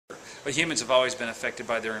But humans have always been affected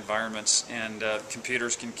by their environments, and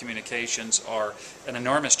computers and communications are an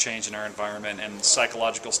enormous change in our environment, and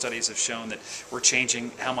psychological studies have shown that we're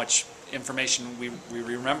changing how much information we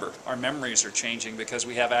remember. Our memories are changing because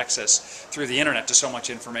we have access through the internet to so much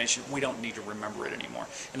information. We don't need to remember it anymore.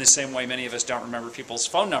 In the same way, many of us don't remember people's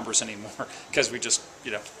phone numbers anymore because we just,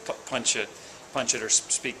 punch it or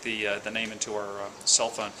speak the name into our cell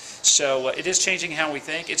phone. So it is changing how we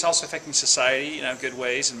think. It's also affecting society, in good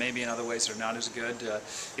ways, and maybe in other ways that are not as good.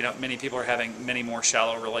 Many people are having many more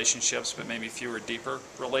shallow relationships, but maybe fewer deeper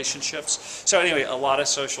relationships. So anyway, a lot of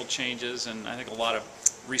social changes, and I think a lot of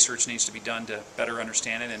research needs to be done to better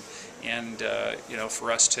understand it, and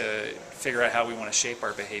for us to figure out how we want to shape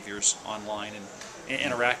our behaviors online and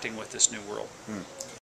interacting with this new world.